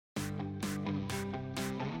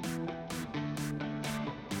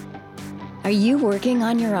Are you working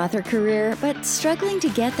on your author career but struggling to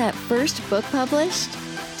get that first book published?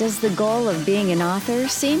 Does the goal of being an author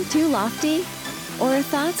seem too lofty? Or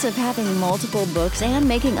thoughts of having multiple books and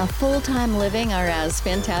making a full-time living are as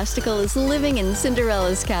fantastical as living in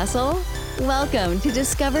Cinderella's castle? Welcome to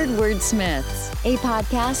Discovered Wordsmiths, a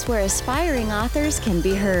podcast where aspiring authors can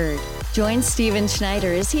be heard. Join Stephen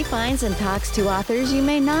Schneider as he finds and talks to authors you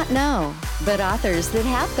may not know, but authors that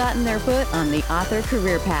have gotten their foot on the author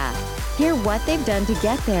career path. Hear what they've done to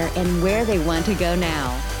get there and where they want to go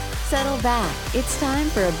now. Settle back. It's time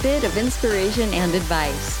for a bit of inspiration and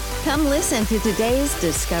advice. Come listen to today's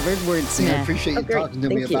Discovered Wordsmith. I appreciate you talking to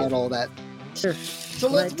me about all that. Sure. So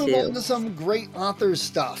let's move on to some great author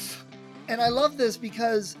stuff. And I love this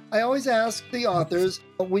because I always ask the authors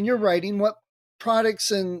when you're writing what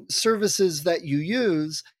products and services that you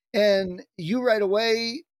use, and you right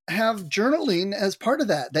away have journaling as part of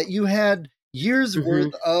that you had years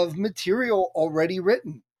worth of material already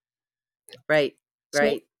written. Right.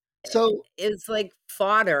 So it's like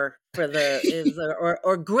fodder for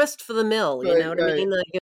or grist for the mill, you know what I mean?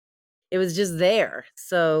 Like it was just there.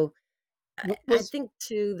 So I think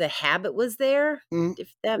too, the habit was there,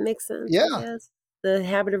 if that makes sense. Yeah. I guess. The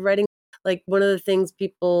habit of writing, like one of the things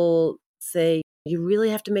people say, you really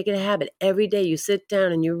have to make it a habit. Every day you sit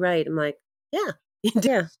down and you write. I'm like,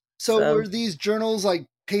 yeah. So were these journals like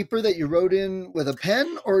paper that you wrote in with a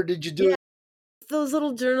pen, or did you do it? Those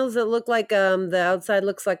little journals that look like the outside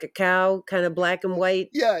looks like a cow, kind of black and white,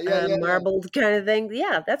 marbled kind of thing.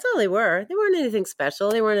 Yeah, that's all they were. They weren't anything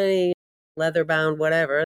special. They weren't any leather bound,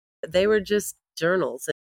 whatever. They were just journals.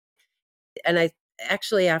 And I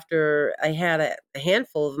actually, after I had a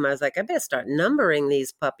handful of them, I was like, I better start numbering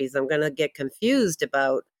these puppies. I'm going to get confused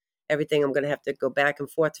about everything. I'm going to have to go back and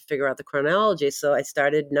forth to figure out the chronology. So I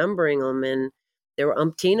started numbering them, and there were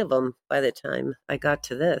umpteen of them by the time I got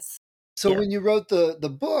to this. So when you wrote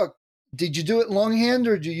the book, did you do it longhand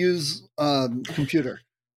or did you use computer?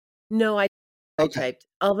 No, I typed.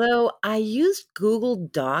 Although I used Google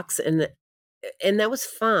Docs, and that was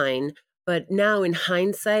fine. But now in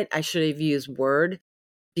hindsight, I should have used Word,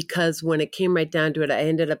 because when it came right down to it, I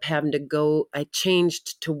ended up having to I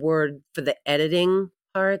changed to Word for the editing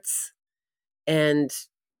parts. And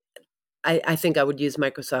I think I would use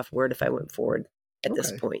Microsoft Word if I went forward at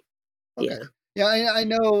this point. Okay. Yeah. Yeah, I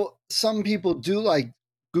know some people do like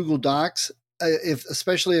Google Docs,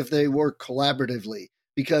 especially if they work collaboratively,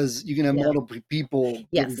 because you can have multiple people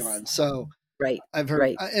getting on. So I've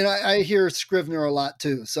heard, and I hear Scrivener a lot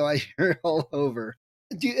too. So I hear it all over.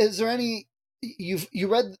 Is there any, you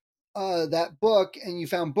read that book and you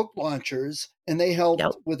found book launchers and they helped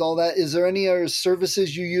with all that. Is there any other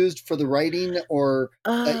services you used for the writing or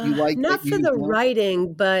that you like? Not for the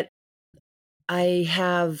writing, but I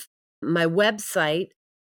have my website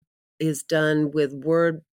is done with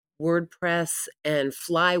WordPress and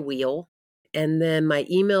Flywheel. And then my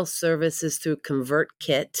email service is through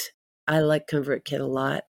ConvertKit. I like ConvertKit a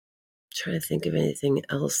lot. I'm trying to think of anything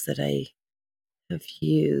else that I have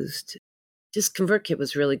used. Just ConvertKit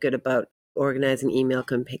was really good about organizing email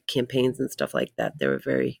campaigns and stuff like that. They were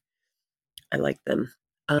I like them.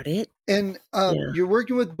 And you're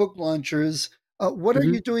working with book launchers. What are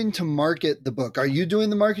you doing to market the book? Are you doing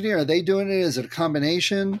the marketing? Are they doing it? Is it a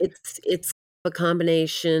combination? It's a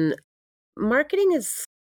combination. Marketing is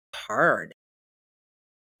hard.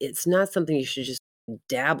 It's not something you should just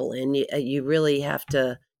dabble in. You really have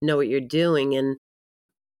to know what you're doing. And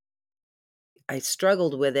I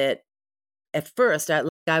struggled with it at first.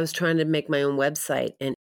 I was trying to make my own website,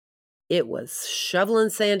 and it was shoveling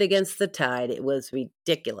sand against the tide. It was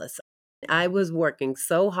ridiculous. I was working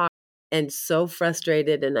so hard and so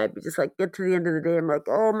frustrated, and I just like get to the end of the day, I'm like,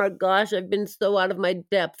 oh my gosh, I've been so out of my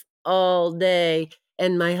depth all day.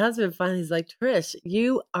 And my husband finally is like, Trish,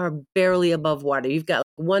 you are barely above water. You've got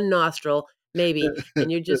one nostril, maybe,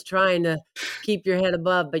 and you're just trying to keep your head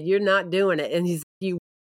above, but you're not doing it. And you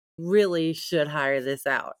really should hire this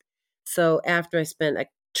out. So after I spent a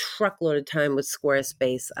truckload of time with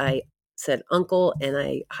Squarespace, I said, Uncle, and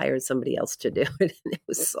I hired somebody else to do it. And it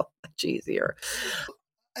was so much easier.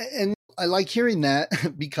 And I like hearing that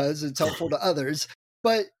because it's helpful to others.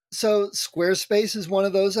 But so Squarespace is one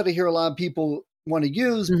of those that I hear a lot of people want to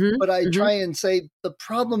use, but I try and say the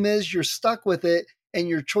problem is you're stuck with it and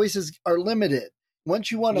your choices are limited.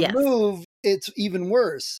 Once you want to move, it's even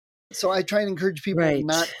worse. So I try and encourage people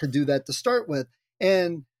not to do that to start with.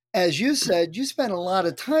 And as you said, you spent a lot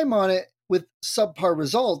of time on it with subpar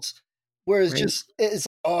results, whereas it's,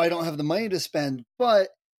 I don't have the money to spend. But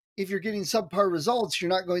if you're getting subpar results, you're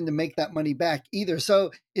not going to make that money back either.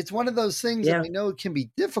 So it's one of those things that I know it can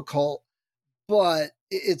be difficult, but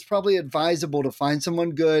it's probably advisable to find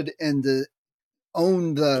someone good and to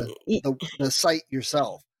own the site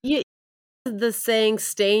yourself. Yeah, the saying,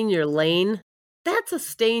 stay in your lane, that's a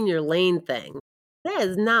stay in your lane thing. That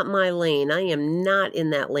is not my lane. I am not in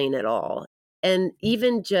that lane at all. And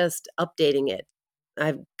even just updating it,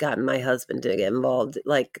 I've gotten my husband to get involved,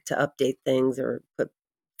 like to update things or put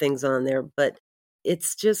things on there, but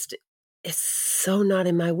it's so not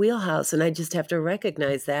in my wheelhouse. And I just have to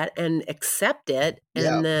recognize that and accept it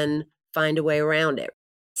and then find a way around it.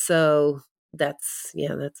 So that's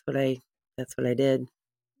what I did.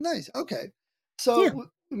 Nice. Okay. So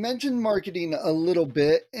we mentioned marketing a little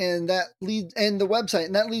bit, and the website,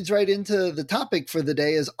 and that leads right into the topic for the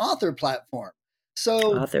day is author platform.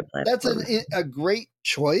 So that's a great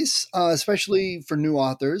choice, especially for new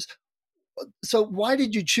authors. So why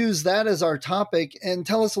did you choose that as our topic? And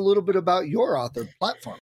tell us a little bit about your author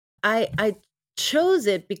platform. I chose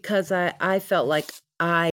it because I felt like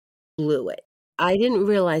I blew it. I didn't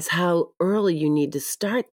realize how early you need to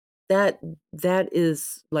start. That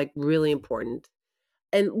is like really important.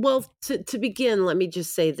 And well, to begin, let me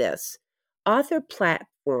just say this. Author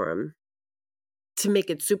platform, to make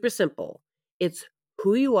it super simple, it's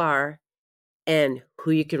who you are and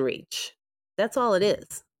who you can reach. That's all it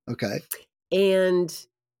is. Okay. And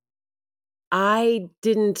I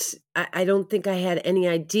don't think I had any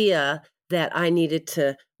idea that I needed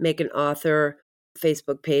to make an author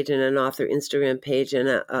Facebook page and an author Instagram page and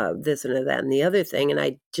this and that and the other thing. And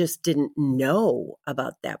I just didn't know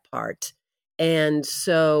about that part. And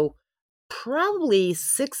so probably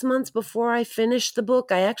 6 months before I finished the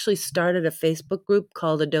book, I actually started a Facebook group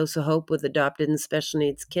called A Dose of Hope with adopted and special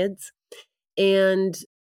needs kids. And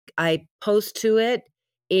I post to it.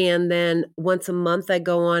 And then once a month, I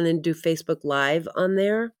go on and do Facebook Live on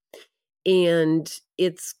there. And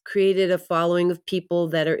it's created a following of people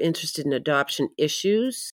that are interested in adoption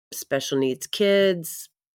issues, special needs kids,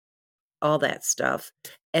 all that stuff.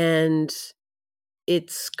 And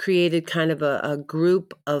it's created kind of a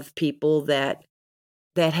group of people that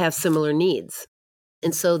have similar needs.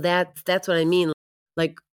 And so that's what I mean.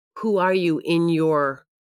 Like, who are you in your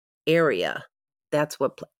area? That's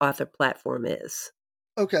what author platform is.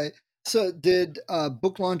 Okay. So did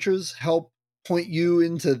book launchers help point you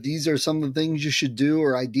into these are some of the things you should do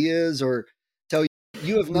or ideas or tell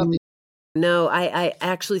you have nothing? No, I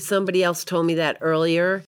actually, somebody else told me that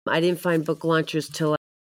earlier. I didn't find book launchers till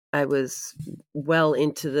I was well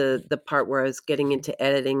into the part where I was getting into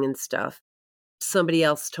editing and stuff. Somebody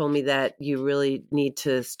else told me that you really need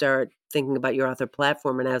to start thinking about your author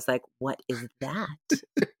platform. And I was like, what is that?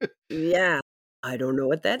 Yeah, I don't know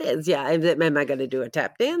what that is. Yeah, am I going to do a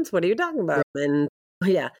tap dance? What are you talking about? And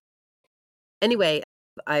yeah. Anyway,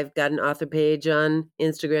 I've got an author page on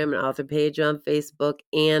Instagram, an author page on Facebook,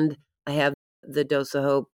 and I have the Dose of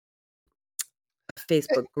Hope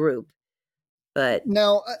Facebook group. But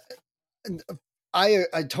now, I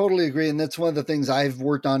totally agree, and that's one of the things I've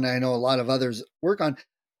worked on, and I know a lot of others work on.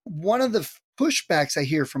 One of the pushbacks I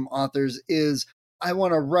hear from authors is, I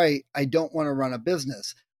want to write, I don't want to run a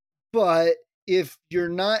business. But if you're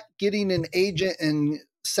not getting an agent and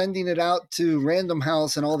sending it out to Random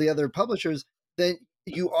House and all the other publishers, then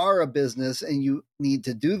you are a business and you need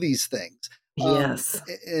to do these things. Yes.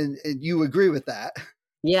 And you agree with that?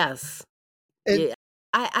 Yes. And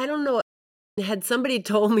I don't know. Had somebody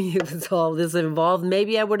told me it was all this involved,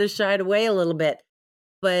 maybe I would have shied away a little bit.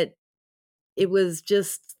 But it was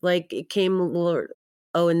just like it came,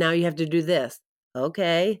 oh, and now you have to do this.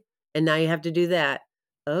 Okay. And now you have to do that.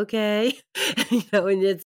 Okay.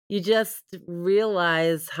 And you just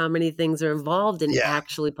realize how many things are involved in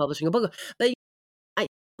actually publishing a book. But I know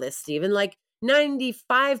this, Stephen, like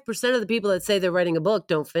 95% of the people that say they're writing a book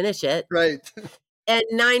don't finish it. Right. And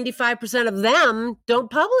 95% of them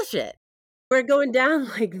don't publish it. We're going down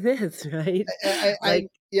like this, right?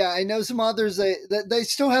 I know some authors, they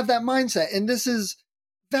still have that mindset. And this is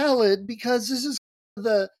valid because this is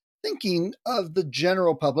the thinking of the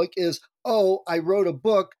general public is, oh, I wrote a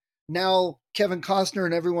book. Now Kevin Costner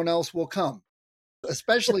and everyone else will come,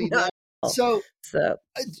 especially now. So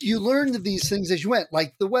you learned these things as you went,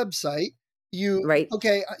 like the website.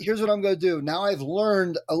 Okay, here's what I'm going to do. Now I've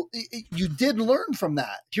learned, you did learn from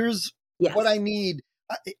that. Here's what I need.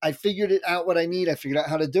 I figured it out what I need. I figured out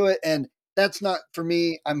how to do it. And that's not for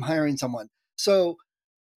me. I'm hiring someone. So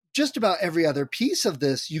just about every other piece of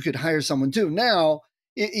this, you could hire someone too. Now,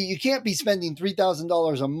 you can't be spending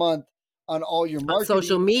 $3,000 a month on all your marketing,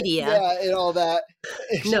 social media, and all that.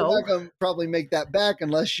 No, you're not going to probably make that back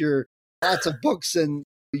unless you're lots of books and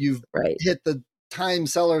you've hit the time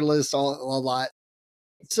seller list a lot.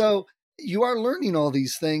 So you are learning all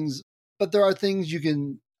these things, but there are things you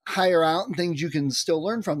can hire out and things you can still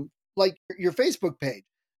learn from, like your Facebook page.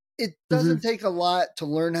 It doesn't take a lot to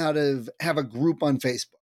learn how to have a group on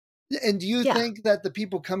Facebook. And do you think that the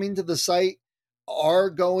people coming to the site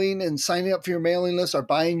are going and signing up for your mailing list, are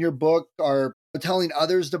buying your book, are telling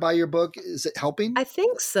others to buy your book? Is it helping? I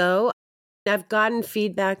think so. I've gotten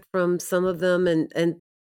feedback from some of them, and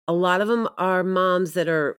a lot of them are moms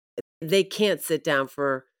that they can't sit down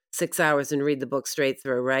for 6 hours and read the book straight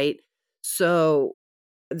through, right? So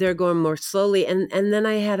they're going more slowly. And then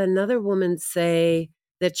I had another woman say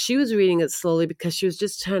that she was reading it slowly because she was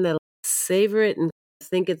just trying to savor it and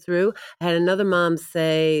think it through. I had another mom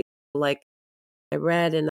say, like, I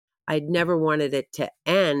read and I'd never wanted it to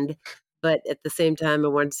end, but at the same time, I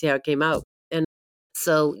wanted to see how it came out. And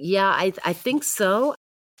so, yeah, I think so.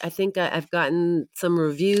 I think I've gotten some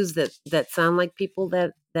reviews that sound like people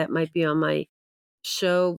that might be on my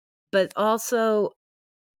show. But also,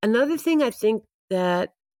 another thing I think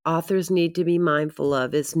that authors need to be mindful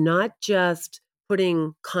of is not just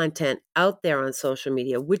putting content out there on social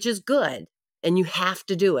media, which is good, and you have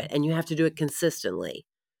to do it, and you have to do it consistently.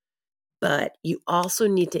 But you also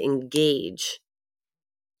need to engage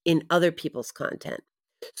in other people's content.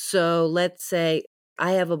 So let's say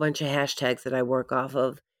I have a bunch of hashtags that I work off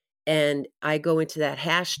of, and I go into that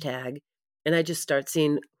hashtag and I just start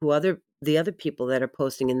seeing the other people that are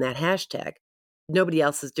posting in that hashtag. Nobody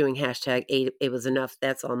else is doing hashtag it was enough.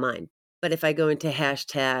 That's all mine. But if I go into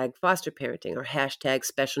hashtag foster parenting or hashtag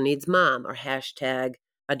special needs mom or hashtag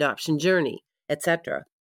adoption journey, etc.,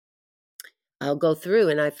 I'll go through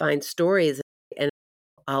and I find stories and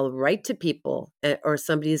I'll write to people, or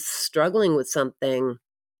somebody's struggling with something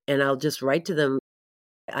and I'll just write to them.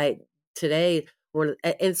 Today,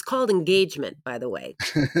 it's called engagement, by the way.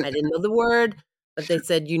 I didn't know the word, but they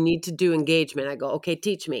said you need to do engagement. I go, okay,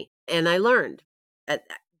 teach me. And I learned.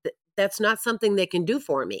 That's not something they can do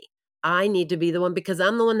for me. I need to be the one, because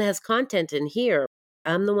I'm the one that has content in here.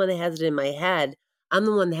 I'm the one that has it in my head. I'm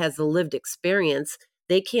the one that has the lived experience.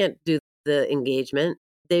 They can't do the engagement.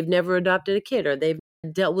 They've never adopted a kid, or they've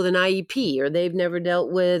dealt with an IEP, or they've never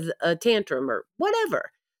dealt with a tantrum or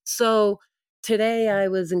whatever. So today I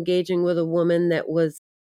was engaging with a woman that was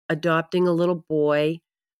adopting a little boy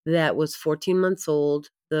that was 14 months old.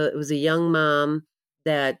 It was a young mom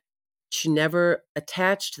that she never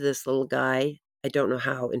attached to this little guy. I don't know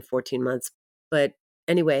how in 14 months. But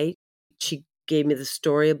anyway, she gave me the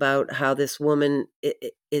story about how this woman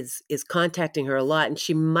is contacting her a lot. And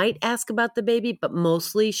she might ask about the baby, but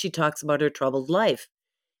mostly she talks about her troubled life.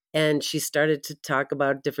 And she started to talk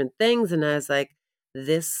about different things. And I was like,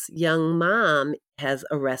 this young mom has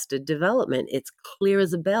arrested development. It's clear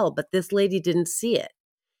as a bell, but this lady didn't see it.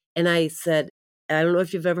 And I said, I don't know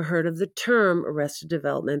if you've ever heard of the term arrested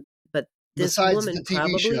development, but this woman the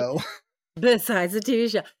TV show. Besides the TV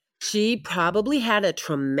show, she probably had a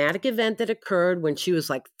traumatic event that occurred when she was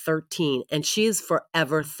like 13, and she is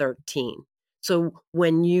forever 13. So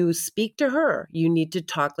when you speak to her, you need to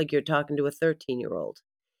talk like you're talking to a 13-year-old.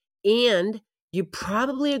 And you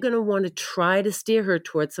probably are going to want to try to steer her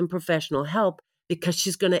towards some professional help, because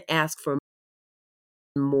she's going to ask for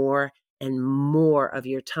more and more of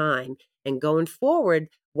your time. And going forward,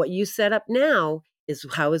 what you set up now is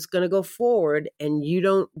how it's going to go forward. And you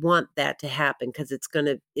don't want that to happen, because it's going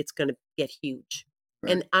to get huge.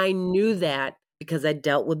 Right. And I knew that because I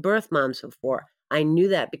dealt with birth moms before. I knew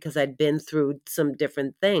that because I'd been through some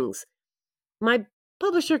different things. My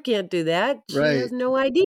publisher can't do that. She has no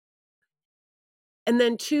idea. And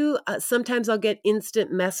then two, sometimes I'll get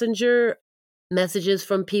instant messenger messages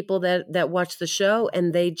from people that watch the show,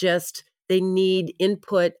 and they need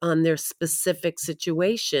input on their specific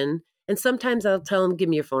situation. And sometimes I'll tell them, give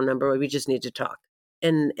me your phone number, or we just need to talk.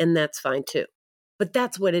 And that's fine too. But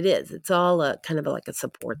that's what it is. It's all a kind of like a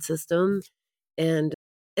support system. And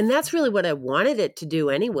that's really what I wanted it to do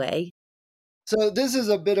anyway. So this is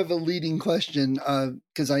a bit of a leading question,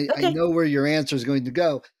 because I know where your answer is going to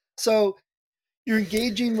go. So you're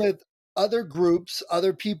engaging with other groups,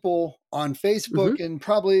 other people on Facebook and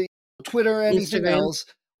probably Twitter, anything else,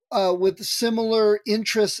 with similar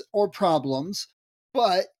interests or problems,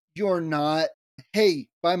 but you're not, hey,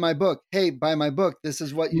 buy my book. Hey, buy my book. This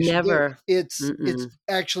is what you should do. It's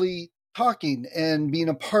actually talking and being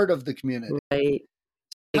a part of the community. Right.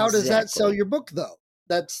 How does that sell your book, though?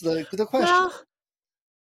 That's the question. Well,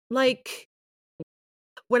 like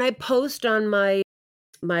when I post on my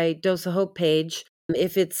Dose of Hope page,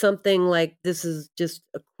 if it's something like, this is just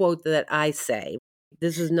a quote that I say,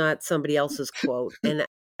 this is not somebody else's quote, and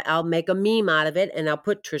I'll make a meme out of it, and I'll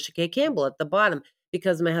put Trisha K. Campbell at the bottom,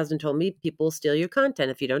 because my husband told me people steal your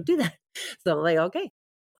content if you don't do that. So I'm like, okay.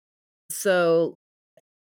 So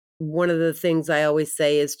one of the things I always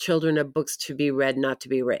say is children are books to be read, not to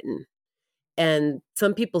be written. And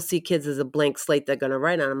some people see kids as a blank slate they're going to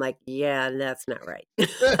write on. I'm like, yeah, that's not right.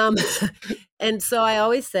 And so I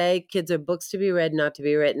always say kids are books to be read, not to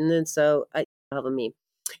be written. And so I tell them me.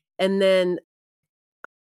 And then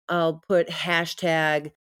I'll put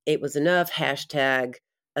hashtag it was enough, hashtag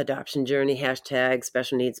adoption journey, hashtag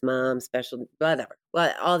special needs mom, special whatever.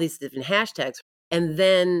 Well, all these different hashtags. And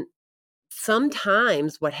then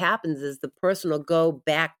sometimes what happens is the person will go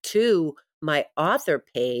back to my author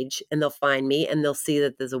page and they'll find me and they'll see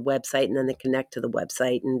that there's a website and then they connect to the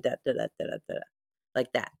website and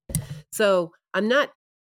like that. So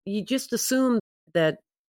you just assume that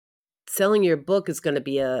selling your book is going to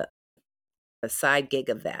be a side gig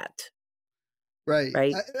of that. Right.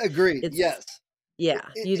 Right. I agree. Yes. Yeah.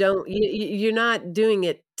 You're not doing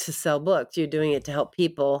it to sell books. You're doing it to help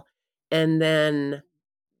people. And then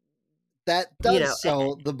that does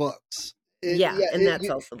sell the books. That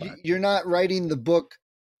sells the book. You're not writing the book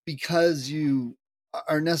because you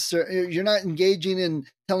are necessary. You're not engaging in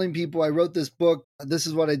telling people I wrote this book. This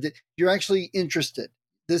is what I did. You're actually interested.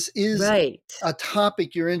 This is a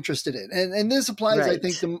topic you're interested in. And this applies, I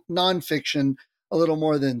think, to nonfiction a little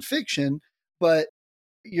more than fiction, but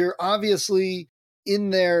you're obviously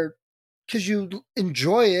in there because you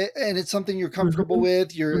enjoy it and it's something you're comfortable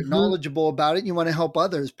with. You're knowledgeable about it. You want to help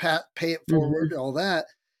others, pay it forward, all that.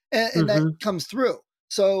 And that comes through.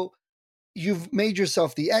 So you've made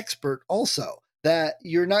yourself the expert also, that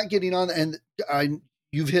you're not getting on. And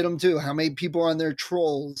you've hit them too. How many people are on their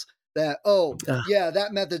trolls that, that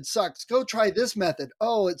method sucks. Go try this method.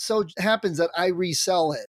 Oh, it so happens that I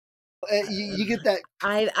resell it. You get that.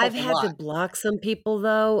 I've had to block some people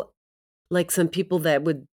though, like some people that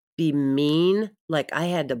would be mean. Like I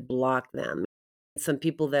had to block them. Some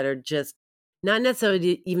people that are just not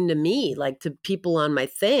necessarily even to me, like to people on my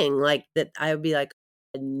thing, like that I would be like,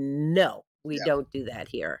 no, we don't do that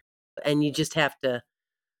here. And you just have to,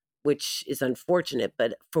 which is unfortunate,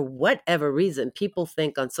 but for whatever reason, people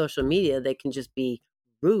think on social media they can just be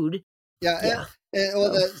rude. Yeah.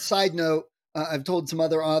 The side note, I've told some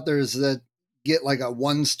other authors that get like a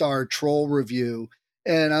 1-star troll review.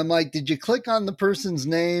 And I'm like, did you click on the person's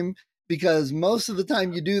name? Because most of the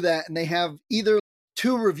time you do that and they have either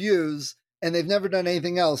 2 reviews and they've never done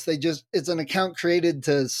anything else. It's an account created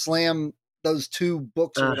to slam those 2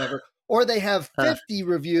 books or whatever. Or they have 50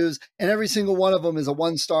 reviews and every single one of them is a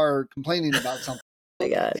 1-star complaining about something. Oh my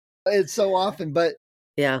God. It's so often. But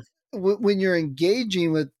when you're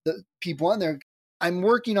engaging with the people on there, I'm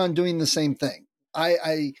working on doing the same thing.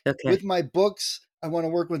 With my books, I want to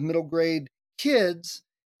work with middle grade kids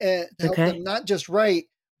and to help them not just write,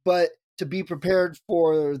 but to be prepared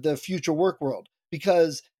for the future work world.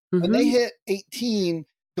 Because when they hit 18,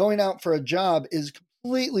 going out for a job is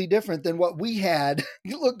completely different than what we had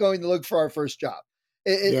going to look for our first job.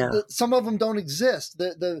 Some of them don't exist.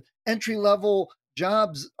 The entry level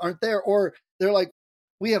jobs aren't there, or they're like,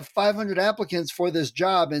 we have 500 applicants for this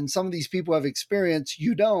job and some of these people have experience.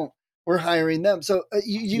 You don't. We're hiring them. So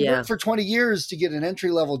you work for 20 years to get an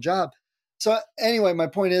entry level job. So anyway, my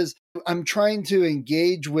point is I'm trying to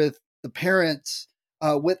engage with the parents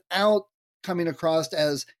without coming across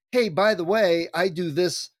as, hey, by the way, I do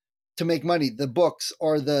this to make money, the books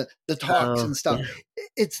or the talks and stuff. Yeah.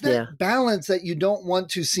 It's that balance that you don't want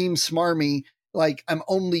to seem smarmy, like I'm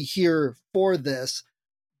only here for this.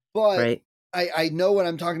 But I know what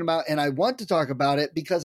I'm talking about and I want to talk about it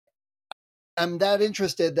because I'm that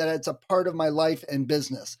interested that it's a part of my life and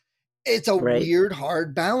business. It's a weird,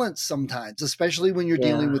 hard balance sometimes, especially when you're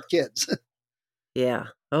dealing with kids. Yeah.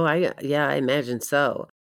 Oh, I imagine so.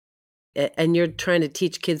 And you're trying to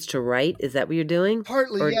teach kids to write? Is that what you're doing?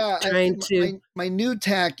 Partly, or yeah. My new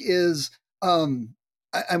tack is I'm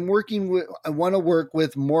working with, I want to work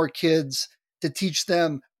with more kids to teach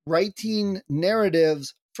them writing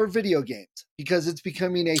narratives for video games because it's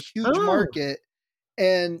becoming a huge market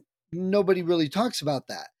and nobody really talks about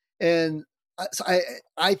that. And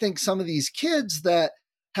I think some of these kids that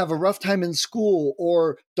have a rough time in school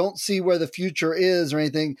or don't see where the future is or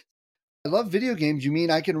anything, I love video games. You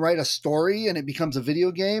mean I can write a story and it becomes a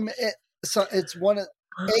video game? So it's a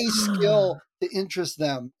skill to interest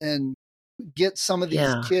them and get some of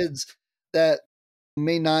these kids that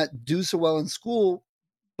may not do so well in school,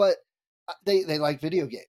 but they like video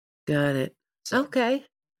games. Got it. So, okay.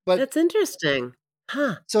 But that's interesting.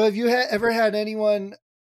 Huh. So have you ever had anyone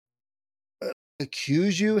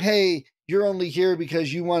accuse you, hey, you're only here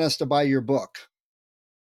because you want us to buy your book?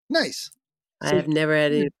 Nice. I have never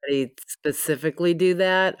had anybody specifically do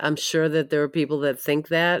that. I'm sure that there are people that think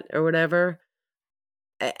that or whatever.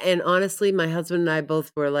 And honestly, my husband and I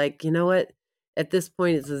both were like, you know what? At this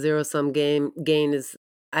point, it's a zero-sum game. Gain is,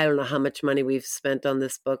 I don't know how much money we've spent on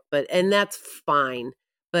this book, and that's fine.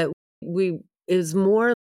 But it was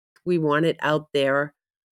more, we want it out there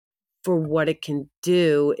for what it can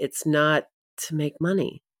do. It's not to make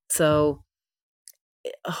money. So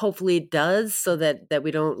hopefully it does, so that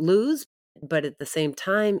we don't lose. But at the same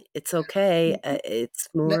time, it's okay. It's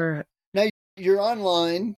more. Now you're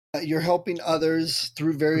online. You're helping others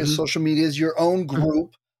through various social medias. Your own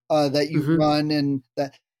group that you run, and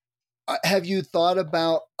that. Have you thought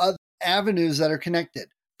about other avenues that are connected?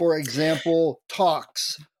 For example,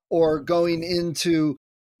 talks, or going into,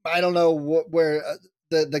 I don't know, where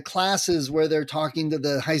the classes where they're talking to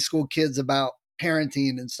the high school kids about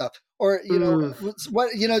parenting and stuff. Or,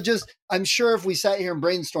 just, I'm sure if we sat here and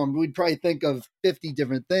brainstormed, we'd probably think of 50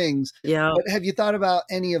 different things. Yeah. But have you thought about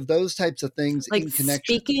any of those types of things like in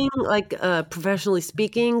connection? Speaking, like professionally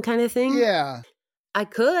speaking kind of thing? Yeah. I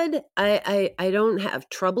could. I don't have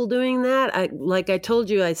trouble doing that. Like I told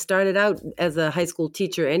you, I started out as a high school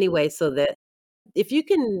teacher anyway, so that if you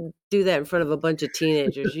can do that in front of a bunch of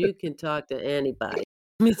teenagers, you can talk to anybody.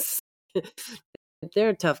 They're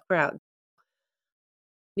a tough crowd.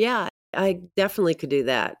 Yeah, I definitely could do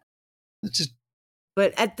that.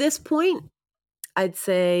 But at this point, I'd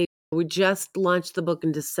say we just launched the book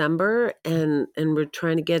in December, and we're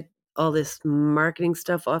trying to get all this marketing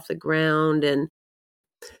stuff off the ground. And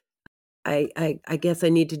I guess I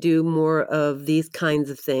need to do more of these kinds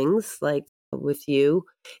of things, like with you.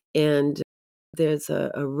 And there's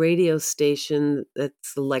a radio station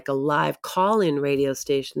that's like a live call-in radio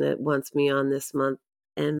station that wants me on this month.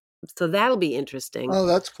 And so that'll be interesting. Oh,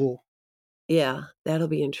 that's cool. Yeah, that'll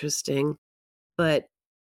be interesting. But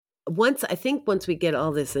once we get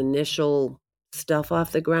all this initial stuff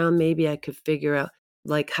off the ground, maybe I could figure out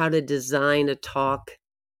like how to design a talk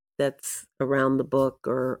that's around the book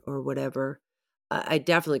or whatever. I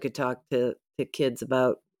definitely could talk to kids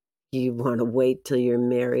about, you want to wait till you're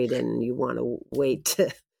married and you want to wait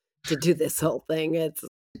to do this whole thing.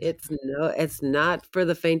 It's not for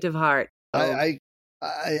the faint of heart.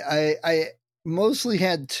 I mostly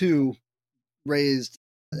had 2 raised,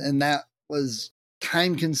 and that was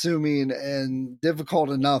time consuming and difficult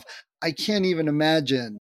enough. I can't even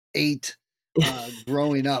imagine 8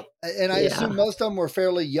 growing up. And I assume most of them were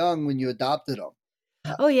fairly young when you adopted them.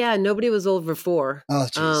 Oh yeah, nobody was over 4. Oh,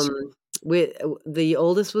 geez. The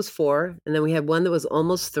oldest was 4, and then we had one that was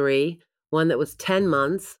almost 3, one that was 10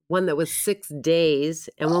 months, one that was 6 days,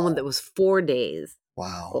 and one that was 4 days.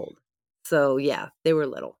 Wow. Old. So yeah, they were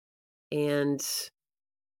little. And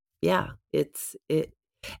yeah,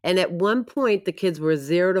 and at one point the kids were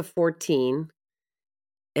 0 to 14,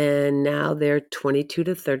 and now they're 22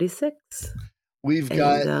 to 36. We've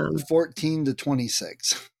got 14 to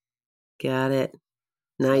 26. Got it.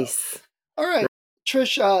 Nice. All right.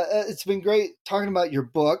 Trish, it's been great talking about your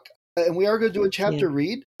book, and we are going to do a chapter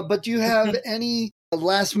read, but do you have any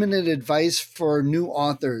last minute advice for new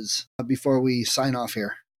authors before we sign off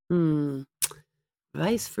here?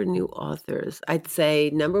 Advice for new authors. I'd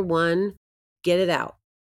say, number 1, get it out.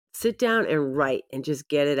 Sit down and write, and just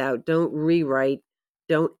get it out. Don't rewrite.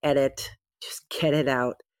 Don't edit. Just get it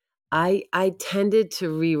out. I tended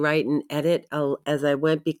to rewrite and edit as I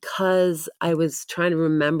went because I was trying to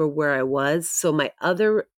remember where I was. So my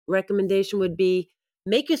other recommendation would be,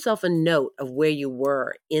 make yourself a note of where you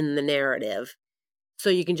were in the narrative so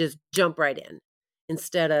you can just jump right in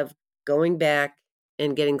instead of going back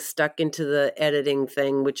and getting stuck into the editing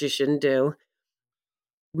thing, which you shouldn't do.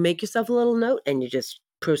 Make yourself a little note and you just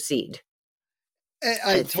proceed.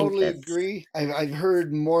 I totally agree. I've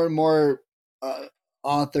heard more and more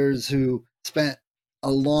authors who spent a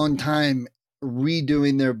long time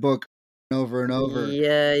redoing their book over and over.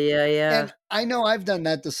 Yeah. And I know I've done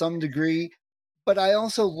that to some degree, but I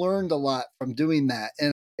also learned a lot from doing that.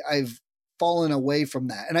 And I've fallen away from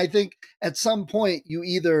that. And I think at some point you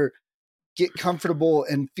either get comfortable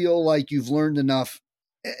and feel like you've learned enough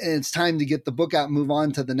and it's time to get the book out and move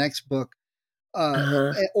on to the next book.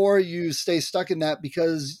 Or you stay stuck in that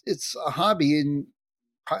because it's a hobby and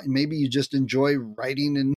maybe you just enjoy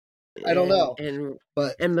writing and I don't know.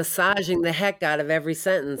 And massaging the heck out of every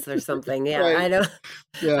sentence or something. Yeah, right. I don't.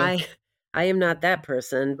 Yeah. I am not that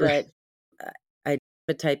person, but I'm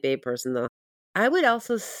a type A person though. I would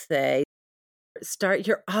also say start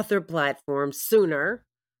your author platform sooner.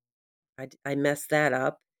 I messed that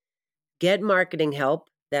up. Get marketing help.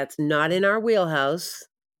 That's not in our wheelhouse.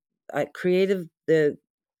 The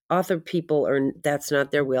author people that's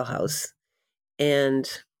not their wheelhouse. And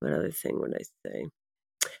what other thing would I say?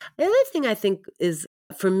 The other thing I think is,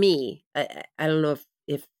 for me, I don't know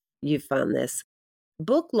if you found this.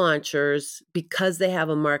 Book launchers, because they have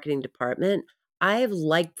a marketing department, I have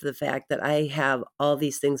liked the fact that I have all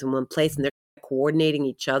these things in one place and they're coordinating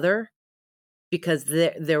each other because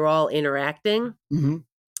they're all interacting. Mm-hmm.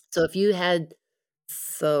 So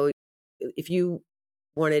if you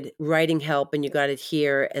wanted writing help and you got it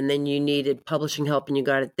here, and then you needed publishing help and you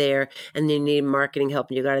got it there, and then you needed marketing help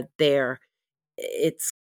and you got it there, it's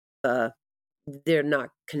they're not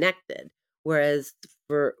connected. Whereas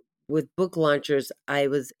with book launchers, I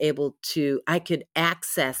could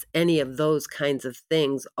access any of those kinds of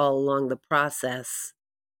things all along the process,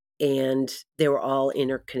 and they were all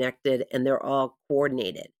interconnected and they're all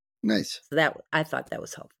coordinated. Nice. So I thought that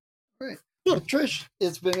was helpful. Great. Yeah. Well, Trish,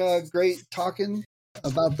 it's been great talking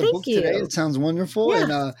about the book today. It sounds wonderful. Yeah.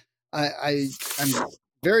 And I'm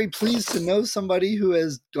very pleased to know somebody who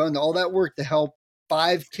has done all that work to help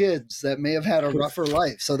 5 kids that may have had a rougher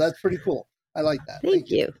life. So that's pretty cool. I like that. Thank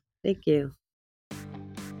you. Thank you.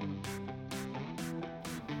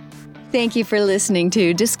 Thank you for listening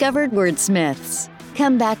to Discovered Wordsmiths.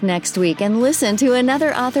 Come back next week and listen to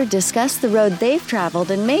another author discuss the road they've traveled,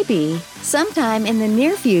 and maybe, sometime in the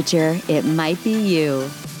near future, it might be you.